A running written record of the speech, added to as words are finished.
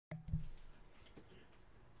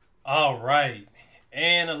All right.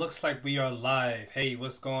 And it looks like we are live. Hey,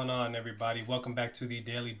 what's going on, everybody? Welcome back to the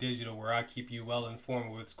Daily Digital, where I keep you well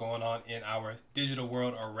informed with what's going on in our digital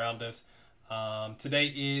world around us.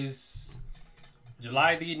 Today is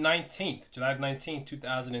July the 19th,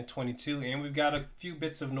 2022, and we've got a few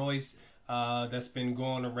bits of noise that's been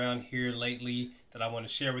going around here lately that I want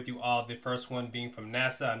to share with you all. The first one being from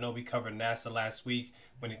NASA. I know we covered NASA last week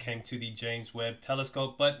when it came to the James Webb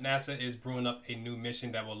Telescope, but NASA is brewing up a new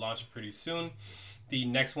mission that will launch pretty soon. The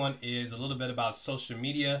next one is a little bit about social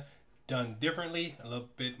media done differently, a little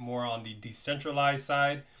bit more on the decentralized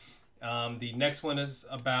side. The next one is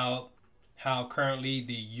about how currently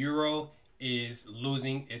the euro is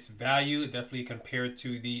losing its value, definitely compared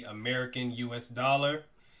to the American US dollar.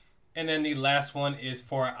 And then the last one is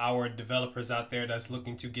for our developers out there that's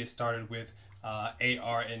looking to get started with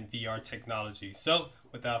AR and VR technology. So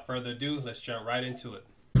without further ado, let's jump right into it.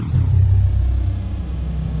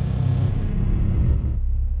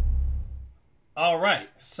 All right,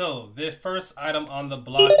 so the first item on the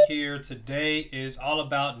block here today is all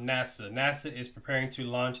about NASA. NASA is preparing to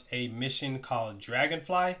launch a mission called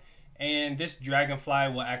DragonFly, and this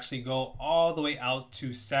DragonFly will actually go all the way out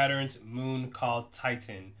to Saturn's moon called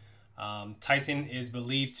Titan. Titan is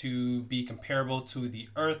believed to be comparable to the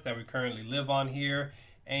Earth that we currently live on here,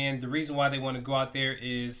 and the reason why they want to go out there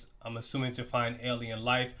is, I'm assuming, to find alien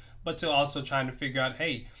life, but to also trying to figure out,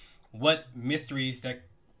 hey, what mysteries that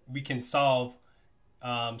we can solve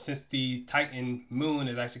since the Titan moon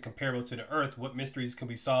is actually comparable to the Earth. What mysteries can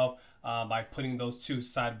be solved by putting those two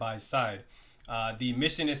side by side? The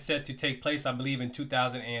mission is set to take place, I believe, in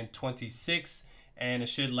 2026, and it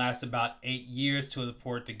should last about 8 years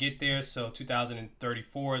for it to get there. So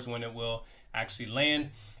 2034 is when it will actually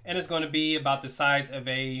land, and it's going to be about the size of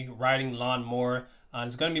a riding lawnmower.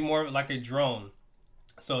 It's going to be more like a drone.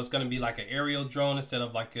 So it's going to be like an aerial drone instead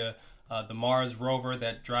of like the Mars rover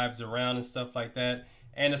that drives around and stuff like that.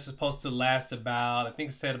 And it's supposed to last about, I think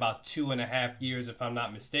it said about 2.5 years if I'm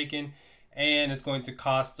not mistaken. And it's going to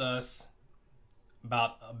cost us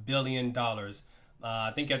about $1 billion.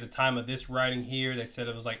 I think at the time of this writing here, they said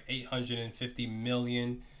it was like 850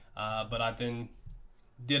 million. But I then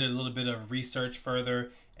did a little bit of research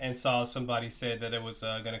further and saw somebody said that it was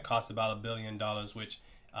going to cost about $1 billion, which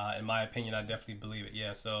in my opinion, I definitely believe it.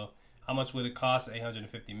 Yeah, so how much would it cost?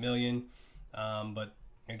 850 million. But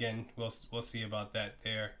again, we'll see about that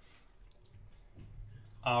there.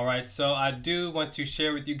 All right, so I do want to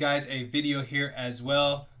share with you guys a video here as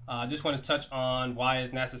well. I just want to touch on why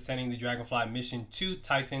is NASA sending the DragonFly mission to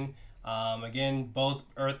Titan. Again, both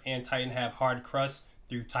Earth and Titan have hard crust.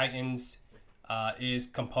 Through Titans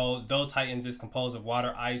though Titans is composed of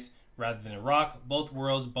water, ice rather than rock. Both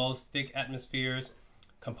worlds boast thick atmospheres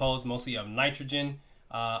composed mostly of nitrogen.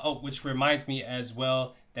 Which reminds me as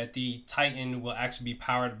well that the Titan will actually be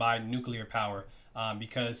powered by nuclear power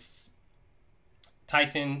because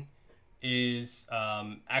Titan is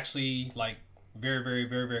actually like very, very,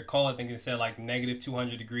 very, very cold. I think it said like negative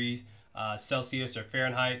 200 degrees Celsius or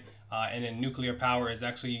Fahrenheit. And then nuclear power is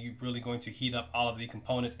actually really going to heat up all of the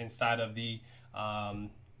components inside of the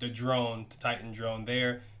drone, the Titan drone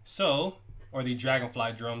there. So, or the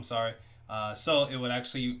Dragonfly drone, sorry. So it would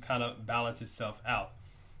actually kind of balance itself out.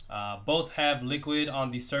 Both have liquid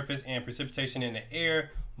on the surface and precipitation in the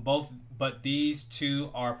air. But these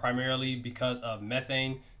two are primarily because of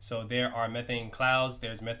methane. So there are methane clouds,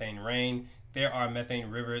 there's methane rain, there are methane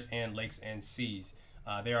rivers and lakes and seas.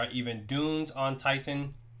 There are even dunes on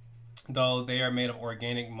Titan, though they are made of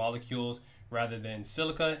organic molecules rather than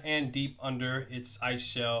silica, and deep under its ice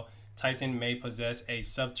shell, Titan may possess a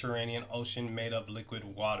subterranean ocean made of liquid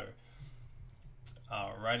water.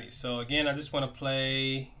 Alrighty, so again, I just want to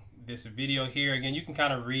play this video here. Again, you can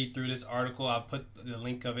kind of read through this article. I'll put the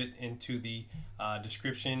link of it into the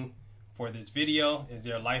description for this video. Is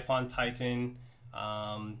there life on Titan?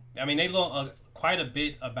 I mean, they know quite a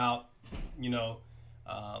bit about, they know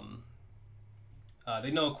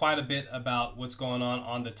quite a bit about what's going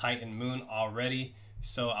on the Titan moon already.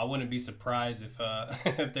 So I wouldn't be surprised if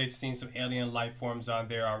if they've seen some alien life forms on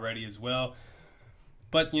there already as well.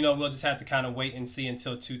 But we'll just have to kind of wait and see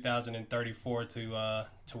until 2034 to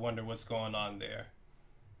wonder what's going on there.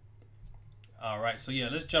 All right, so yeah,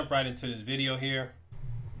 let's jump right into this video here.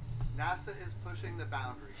 NASA is pushing the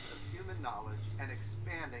boundaries of human knowledge and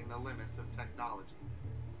expanding the limits of technology.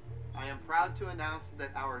 I am proud to announce that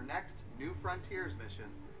our next New Frontiers mission,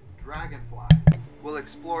 DragonFly, will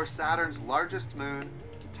explore Saturn's largest moon,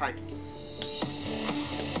 Titan.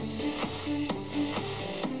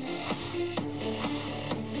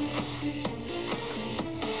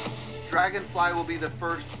 DragonFly will be the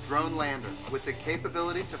first drone lander with the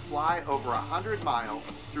capability to fly over 100 miles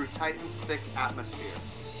through Titan's thick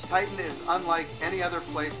atmosphere. Titan is unlike any other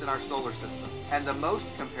place in our solar system, and the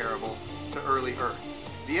most comparable to early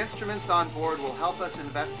Earth. The instruments on board will help us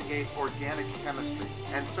investigate organic chemistry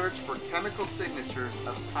and search for chemical signatures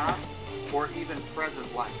of past or even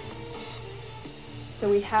present life.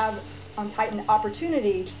 So we have on Titan the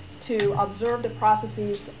opportunity to observe the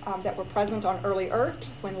processes that were present on early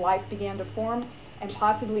Earth when life began to form, and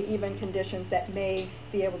possibly even conditions that may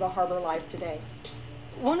be able to harbor life today.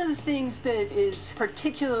 One of the things that is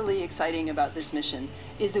particularly exciting about this mission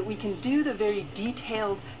is that we can do the very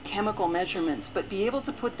detailed chemical measurements, but be able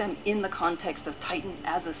to put them in the context of Titan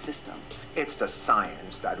as a system. It's the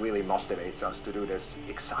science that really motivates us to do this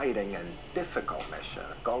exciting and difficult mission.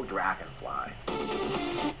 Go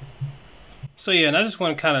DragonFly. So yeah, and I just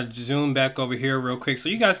want to kind of zoom back over here real quick so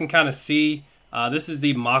you guys can kind of see. This is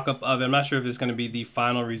the mock-up of it. I'm not sure if it's going to be the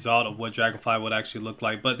final result of what DragonFly would actually look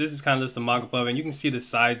like, but this is kind of just the mock-up of it, and you can see the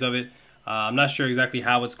size of it. I'm not sure exactly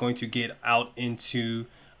how it's going to get out into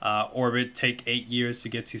orbit, take 8 years to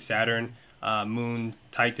get to Saturn, Moon,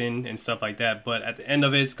 Titan, and stuff like that, but at the end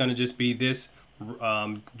of it, it's going to just be this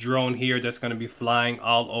drone here that's going to be flying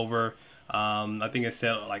all over, I think it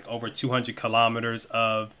said like over 200 kilometers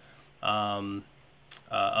of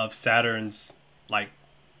Saturn's, like,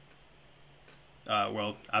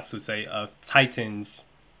 well, I should say of Titan's,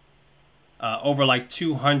 over like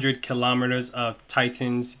 200 kilometers of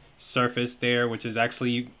Titan's surface there, which is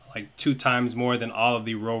actually like 2 times more than all of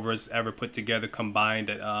the rovers ever put together combined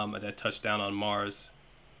that touched down on Mars.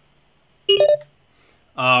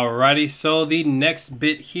 Alrighty, so the next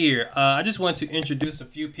bit here, I just want to introduce a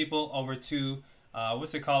few people over to,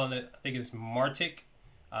 what's it calling it? I think it's Martic,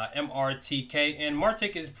 MRTK, and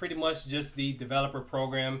Martic is pretty much just the developer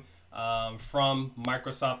program from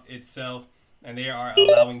Microsoft itself, and they are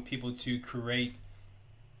allowing people to create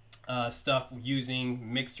stuff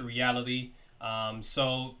using mixed reality.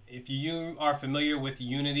 So if you are familiar with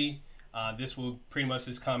Unity, this will pretty much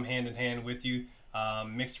just come hand in hand with you.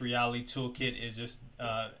 Mixed reality toolkit is just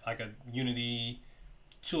like a Unity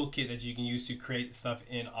toolkit that you can use to create stuff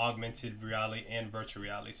in augmented reality and virtual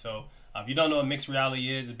reality. So if you don't know what mixed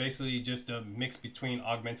reality is, it's basically just a mix between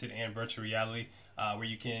augmented and virtual reality, where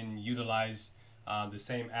you can utilize the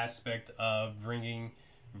same aspect of bringing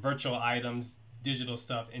virtual items, digital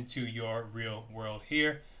stuff into your real world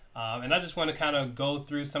here. And I just want to kind of go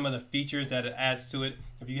through some of the features that it adds to it.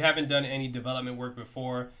 If you haven't done any development work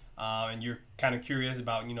before and you're kind of curious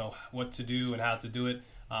about, you know, what to do and how to do it,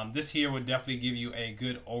 this here would definitely give you a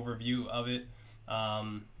good overview of it.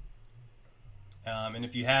 And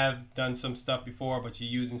if you have done some stuff before but you're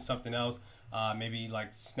using something else, maybe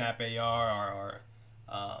like Snap AR or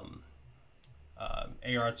AR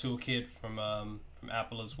toolkit from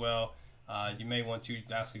Apple as well, you may want to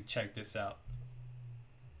actually check this out.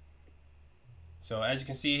 So as you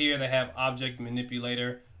can see here, they have object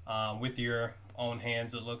manipulator with your own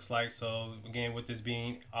hands, it looks like. So again, with this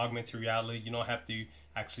being augmented reality, you don't have to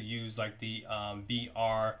actually use like the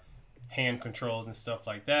VR hand controls and stuff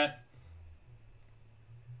like that.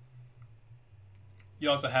 You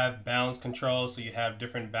also have bounds controls, so you have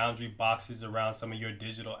different boundary boxes around some of your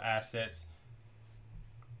digital assets.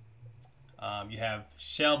 You have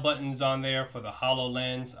shell buttons on there for the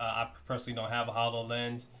HoloLens. I personally don't have a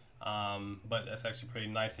HoloLens, but that's actually pretty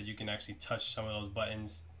nice that you can actually touch some of those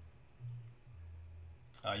buttons.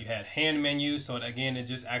 You had hand menu, so again, it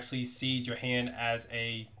just actually sees your hand as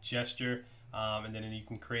a gesture, and then you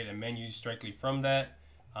can create a menu strictly from that.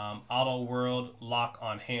 Auto world lock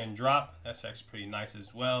on hand drop, that's actually pretty nice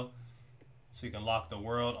as well, so you can lock the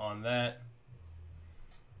world on that.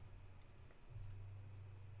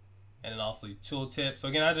 And then also tooltip. So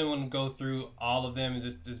again, I didn't want to go through all of them.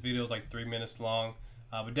 This video is like 3 minutes long,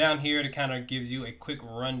 but down here it kind of gives you a quick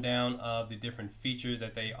rundown of the different features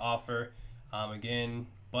that they offer. Again,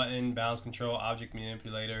 button, balance control, object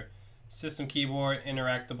manipulator, system keyboard,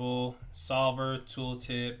 interactable, solver,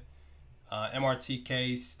 tooltip,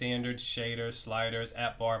 MRTK, standard, shader, sliders,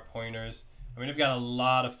 app bar, pointers. I mean, they've got a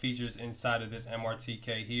lot of features inside of this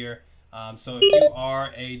MRTK here. So if you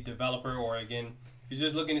are a developer, or again, if you're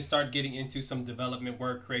just looking to start getting into some development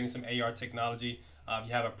work, creating some AR technology, if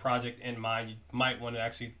you have a project in mind, you might want to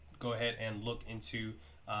actually go ahead and look into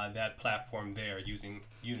that platform there using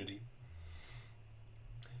Unity.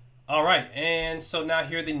 All right, and so now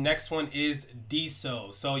here the next one is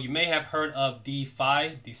DeSo. So you may have heard of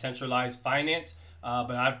DeFi, Decentralized Finance,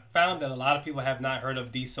 but I've found that a lot of people have not heard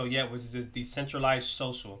of DeSo yet, which is Decentralized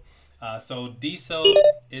Social. So DeSo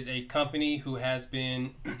is a company who has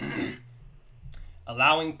been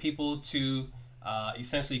allowing people to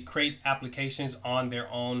essentially create applications on their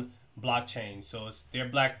own blockchain. So it's their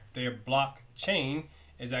blockchain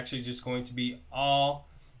is actually just going to be all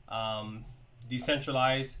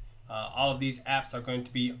decentralized. All of these apps are going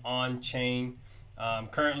to be on chain.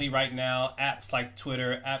 Currently, right now, apps like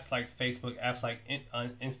Twitter, apps like Facebook, apps like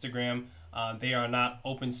Instagram, they are not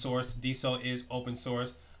open source. DeSo is open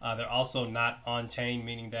source. They're also not on chain,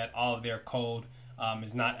 meaning that all of their code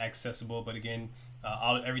is not accessible. But again,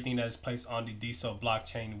 everything that is placed on the DeSo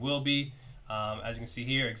blockchain will be. As you can see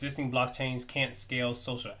here, existing blockchains can't scale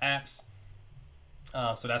social apps.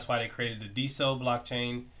 So that's why they created the DeSo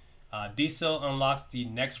blockchain. DeSo unlocks the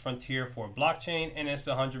next frontier for blockchain, and it's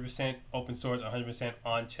 100% open source, 100%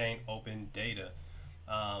 on-chain open data.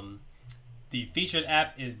 The featured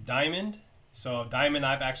app is Diamond. So Diamond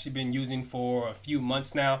I've actually been using for a few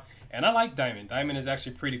months now, and I like Diamond. Diamond is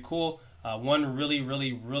actually pretty cool. One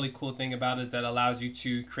really cool thing about it is that it allows you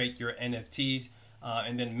to create your NFTs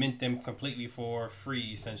and then mint them completely for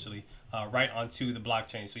free, essentially, right onto the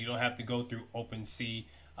blockchain. So you don't have to go through OpenSea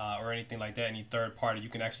or anything like that, any third party. You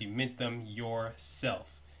can actually mint them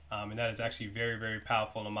yourself. And that is actually very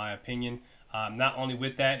powerful in my opinion. Not only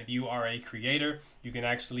with that, if you are a creator, you can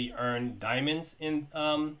actually earn diamonds in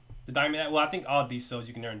the diamond. Well, I think all DeSos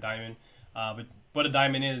you can earn diamond, but what a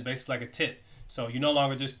diamond is basically like a tip. So you no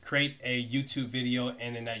longer just create a YouTube video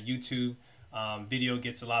and then that YouTube video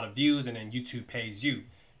gets a lot of views and then YouTube pays you.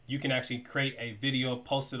 You can actually create a video,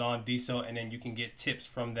 post it on DeSo, and then you can get tips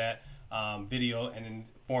from that video and in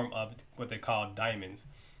form of what they call diamonds.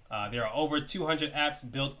 There are over 200 apps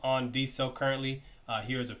built on DeSo currently.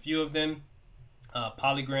 Here's a few of them.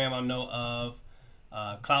 Polygram I know of.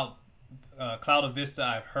 Cloud Vista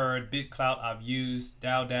I've heard. BitClout I've used.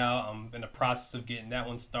 DAO I'm in the process of getting that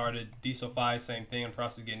one started. DeSoFi same thing, in the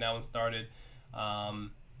process of getting that one started.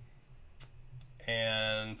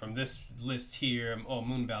 And from this list here,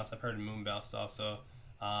 Moonbounce, I've heard of Moonbounce also.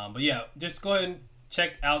 But yeah, just go ahead and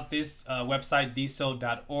check out this website,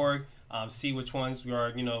 deso.org. See which ones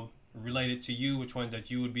are, related to you, which ones that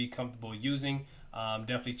you would be comfortable using.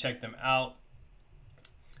 Definitely check them out.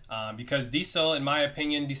 Because DeSo, in my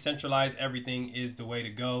opinion, decentralize everything is the way to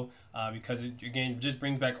go, because it, again, just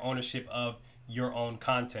brings back ownership of your own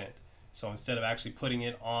content. So instead of actually putting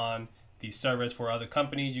it on the servers for other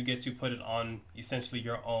companies, you get to put it on essentially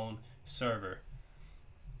your own server.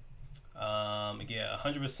 Again,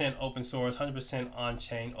 100% open source, 100%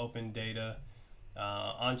 on-chain open data,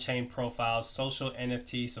 on-chain profiles, social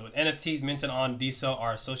NFT. So NFTs minted on DeSo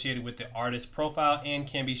are associated with the artist's profile and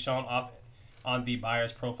can be shown off on the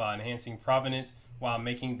buyer's profile, enhancing provenance while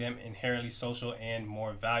making them inherently social and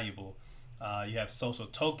more valuable. You have social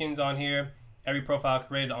tokens on here. Every profile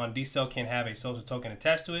created on DeSo can have a social token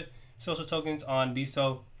attached to it. Social tokens on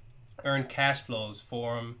DeSo earn cash flows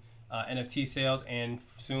from NFT sales and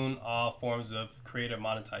soon all forms of creator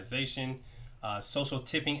monetization. Social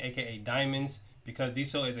tipping, aka diamonds. Because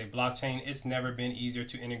DeSo is a blockchain, it's never been easier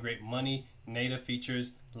to integrate money native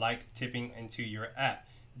features like tipping into your app.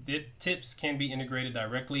 The tips can be integrated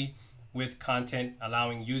directly with content,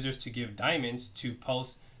 allowing users to give diamonds to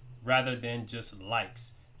posts rather than just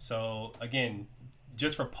likes. So again,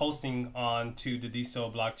 just for posting onto the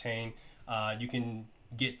DeSo blockchain, you can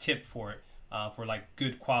get tipped for it, for like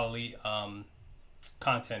good quality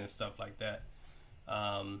content and stuff like that.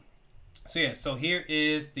 So yeah, so here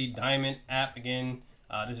is the Diamond app. Again,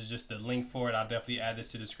 this is just the link for it. I'll definitely add this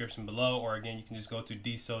to the description below, or again, you can just go to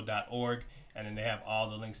deso.org and then they have all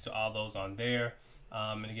the links to all those on there.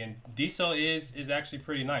 And again, DeSo is actually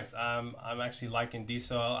pretty nice. I'm actually liking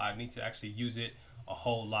DeSo. I need to actually use it a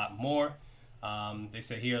whole lot more. They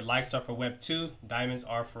say here, likes are for Web 2, diamonds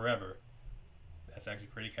are forever. That's actually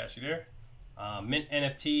pretty catchy there. Mint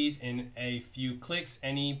NFTs in a few clicks.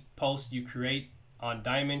 Any post you create on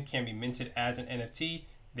Diamond can be minted as an NFT.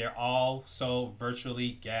 They're also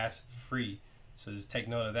virtually gas free. So just take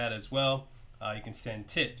note of that as well. You can send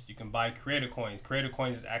tips. You can buy creator coins. Creator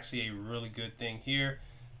coins is actually a really good thing here.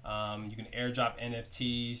 You can airdrop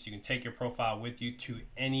NFTs. You can take your profile with you to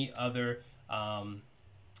any other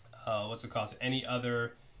any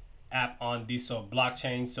other app on DeSo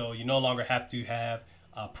blockchain. So you no longer have to have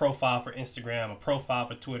a profile for Instagram, a profile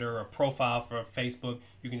for Twitter, a profile for Facebook.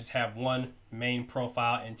 You can just have one main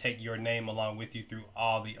profile and take your name along with you through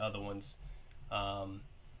all the other ones. And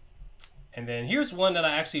then here's one that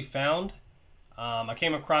I actually found. I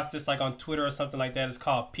came across this like on Twitter or something like that. It's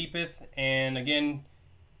called Peepeth, and again,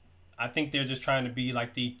 I think they're just trying to be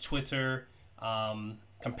like the Twitter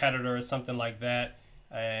competitor or something like that.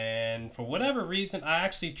 And for whatever reason, I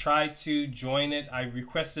actually tried to join it. I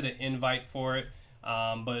requested an invite for it,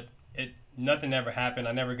 but nothing ever happened.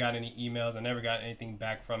 I never got any emails. I never got anything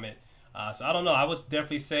back from it. So I don't know. I would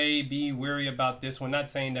definitely say be wary about this one. Not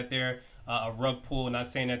saying that they're a rug pull, not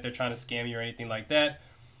saying that they're trying to scam you or anything like that,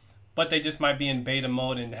 but they just might be in beta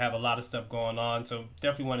mode and have a lot of stuff going on. So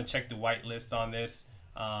definitely want to check the whitelist on this,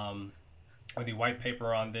 or the white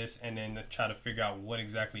paper on this, and then try to figure out what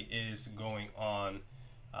exactly is going on.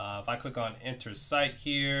 If I click on enter site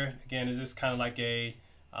here, again, it's just kind of like a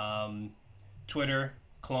Twitter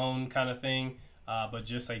clone kind of thing, but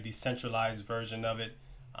just a decentralized version of it.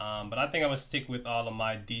 But I think I'm gonna stick with all of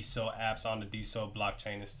my DSO apps on the DSO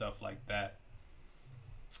blockchain and stuff like that.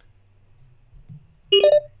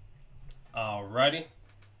 Alrighty.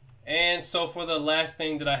 And so for the last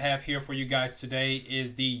thing that I have here for you guys today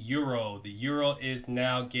is the euro. The euro is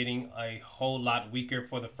now getting a whole lot weaker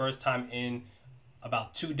for the first time in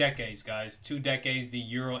about 2 decades, guys. 2 decades, the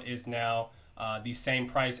euro is now the same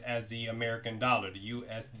price as the American dollar, the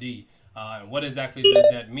USD. And what exactly does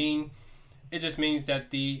that mean? It just means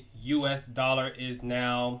that the US dollar is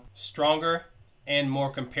now stronger and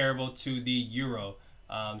more comparable to the euro.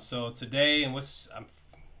 So today, and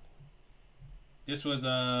this was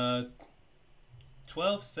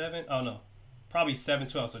 12/7, oh no, probably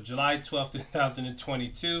 7/12, so July 12th,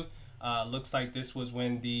 2022. Looks like this was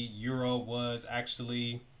when the euro was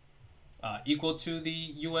actually equal to the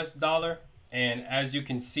US dollar. And as you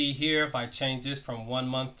can see here, if I change this from 1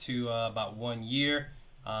 month to about 1 year,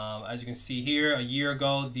 as you can see here, a year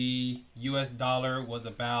ago, the US dollar was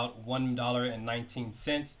about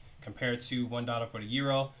 $1.19 compared to $1 for the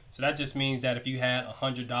euro. So that just means that if you had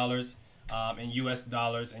 $100 in US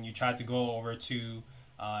dollars and you tried to go over to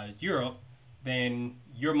Europe, then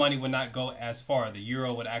your money would not go as far. The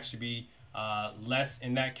euro would actually be less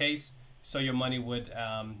in that case, so your money would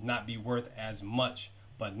not be worth as much.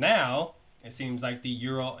 But now it seems like the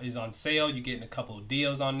euro is on sale. You're getting a couple of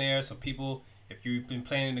deals on there. So people, if you've been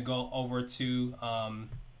planning to go over to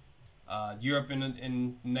Europe in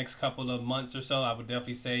the next couple of months or so, I would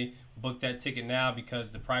definitely say book that ticket now, because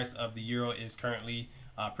the price of the euro is currently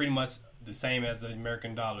pretty much the same as the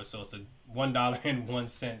American dollar. So it's a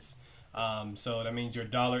 $1.01. So that means your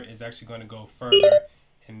dollar is actually going to go further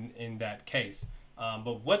in that case.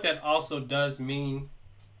 But what that also does mean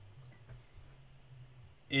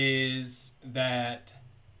is that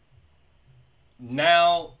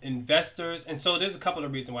now investors, and so there's a couple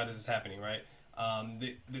of reasons why this is happening, right?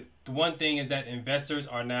 The one thing is that investors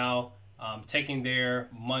are now taking their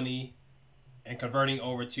money and converting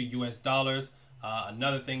over to US dollars.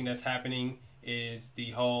 Another thing that's happening is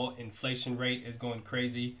the whole inflation rate is going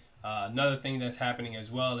crazy. Another thing that's happening as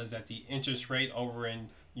well is that the interest rate over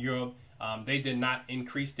in Europe, they did not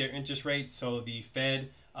increase their interest rate. So the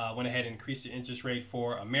Fed went ahead and increased the interest rate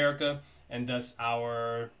for America, and thus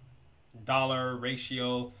our dollar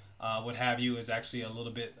ratio, what have you, is actually a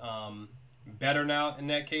little bit better now in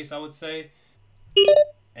that case, I would say.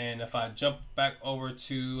 And if I jump back over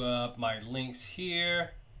to my links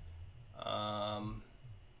here,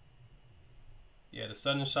 yeah, the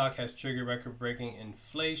sudden shock has triggered record-breaking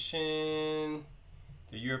inflation.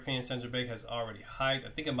 The European Central Bank has already hiked. I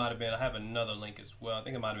think it might have been, I have another link as well. I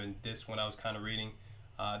think it might have been this one I was kind of reading.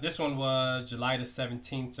 This one was July the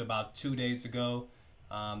 17th, so about 2 days ago.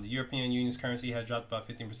 The European Union's currency has dropped about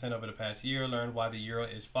 15% over the past year. Learn why the euro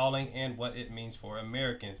is falling and what it means for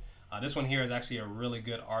Americans. This one here is actually a really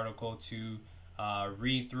good article to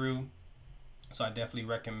read through. So I definitely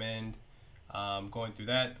recommend going through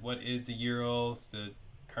that. What is the euro? It's the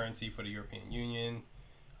currency for the European Union.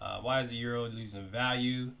 Why is the euro losing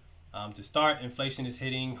value? To start, inflation is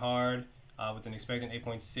hitting hard with an expected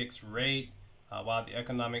 8.6 rate, while the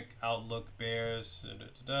economic outlook bears.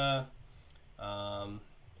 And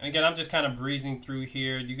again, I'm just kind of breezing through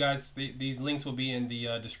here. You guys, these links will be in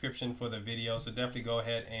the description for the video, so definitely go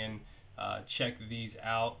ahead and check these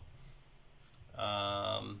out.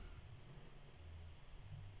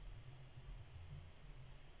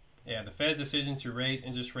 Yeah, the Fed's decision to raise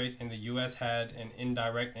interest rates in the U.S. had an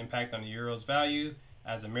indirect impact on the euro's value.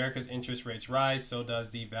 As America's interest rates rise, so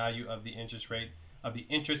does the value of the interest rate of the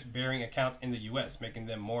interest-bearing accounts in the U.S., making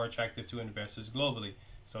them more attractive to investors globally.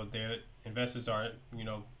 So their investors are,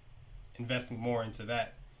 investing more into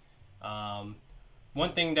that.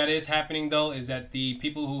 One thing that is happening though is that the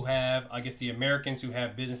people who have, I guess, the Americans who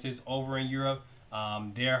have businesses over in Europe,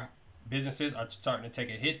 their businesses are starting to take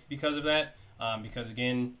a hit because of that. Because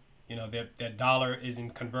again, that dollar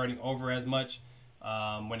isn't converting over as much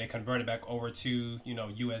when they convert it back over to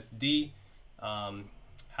USD.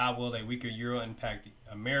 How will a weaker euro impact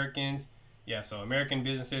Americans? Yeah, so American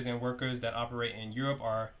businesses and workers that operate in Europe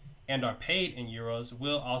are paid in euros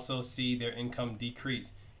will also see their income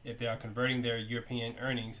decrease. if they are converting their European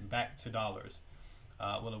earnings back to dollars.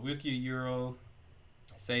 Will a weaker euro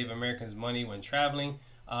save Americans money when traveling?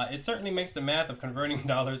 It certainly makes the math of converting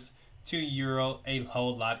dollars to euro a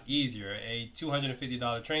whole lot easier. A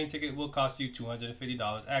 $250 train ticket will cost you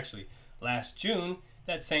 $250. Actually, last June,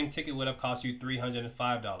 that same ticket would have cost you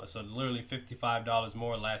 $305. So literally $55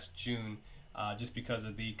 more last June, just because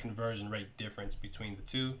of the conversion rate difference between the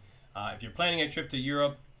two. If you're planning a trip to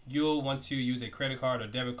Europe, you'll want to use a credit card or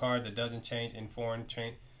debit card that doesn't change a foreign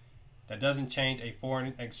that doesn't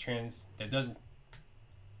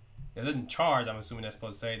charge, I'm assuming that's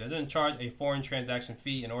supposed to say, that doesn't charge a foreign transaction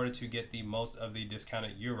fee in order to get the most of the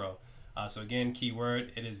discounted euro. So again,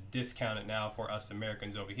 keyword, it is discounted now for us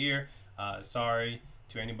Americans over here. Sorry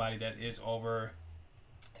to anybody that is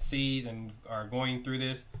overseas and are going through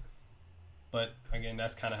this, but again,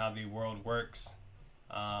 that's kind of how the world works.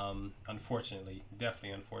 Unfortunately,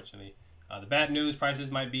 definitely unfortunately. The bad news, prices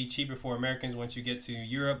might be cheaper for Americans once you get to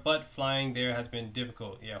Europe, but flying there has been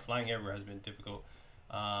difficult. Yeah, flying everywhere has been difficult.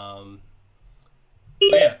 So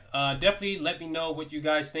yeah, definitely let me know what you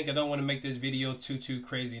guys think. I don't want to make this video too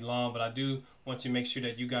crazy long, but I do want to make sure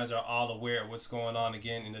that you guys are all aware of what's going on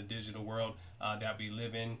again in the digital world that we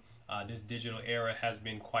live in. This digital era has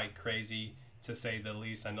been quite crazy, to say the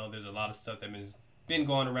least. I know there's a lot of stuff that has been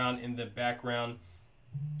going around in the background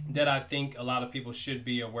that I think a lot of people should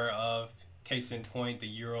be aware of. Case in point, the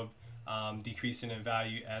euro decreasing in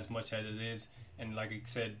value as much as it is. And like I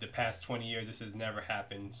said, the past 20 years, this has never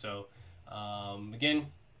happened. So again,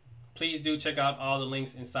 please do check out all the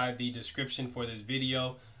links inside the description for this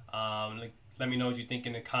video. Let me know what you think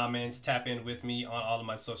in the comments. Tap in with me on all of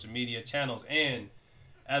my social media channels. And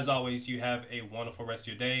as always, you have a wonderful rest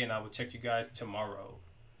of your day, and I will check you guys tomorrow.